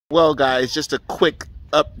Well, guys, just a quick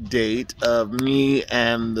update of me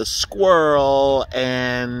and the squirrel,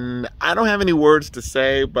 and I don't have any words to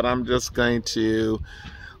say, but I'm just going to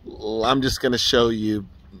show you,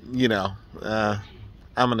 I'm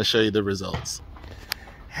going to show you the results.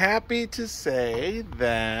 Happy to say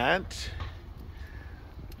that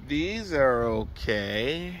these are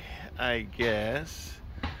okay, I guess,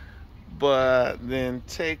 but then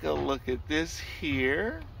take a look at this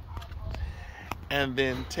here. And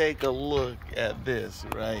then take a look at this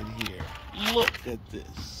right here. Look at this.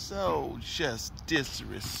 So just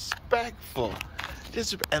disrespectful.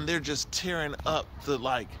 And they're just tearing up the,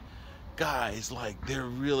 guys, they're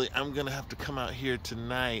really, I'm going to have to come out here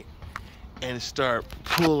tonight and start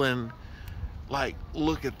pulling,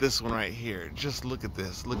 look at this one right here. Just look at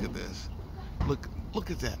this. Look at this.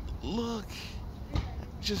 Look at that. Look.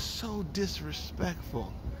 Just so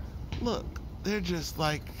disrespectful. Look, they're just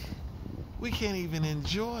we can't even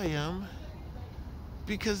enjoy them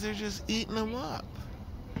because they're just eating them up.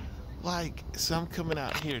 So I'm coming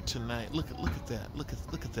out here tonight. Look at that. Look at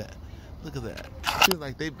that. Look at that. Seems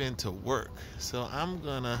like they've been to work. So I'm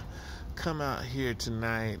gonna come out here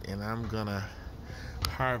tonight and I'm gonna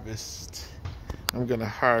harvest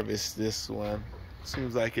this one.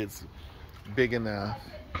 Seems like it's big enough.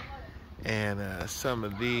 And some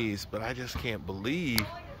of these, but I just can't believe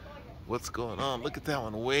what's going on. Look at that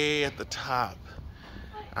one way at the top.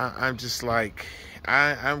 I'm just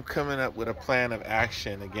I'm coming up with a plan of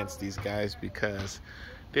action against these guys because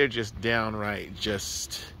they're just downright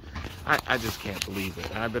I just can't believe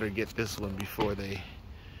it. I better get this one before they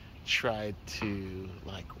try to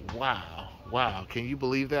wow, can you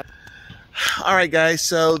believe that? All right, guys,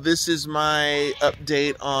 so this is my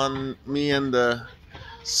update on me and the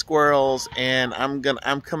squirrels, and I'm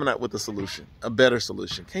coming up with a solution, a better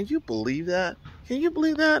solution. Can you believe that? Can you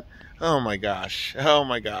believe that? Oh my gosh.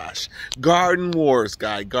 Garden wars,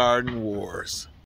 guy. Garden wars.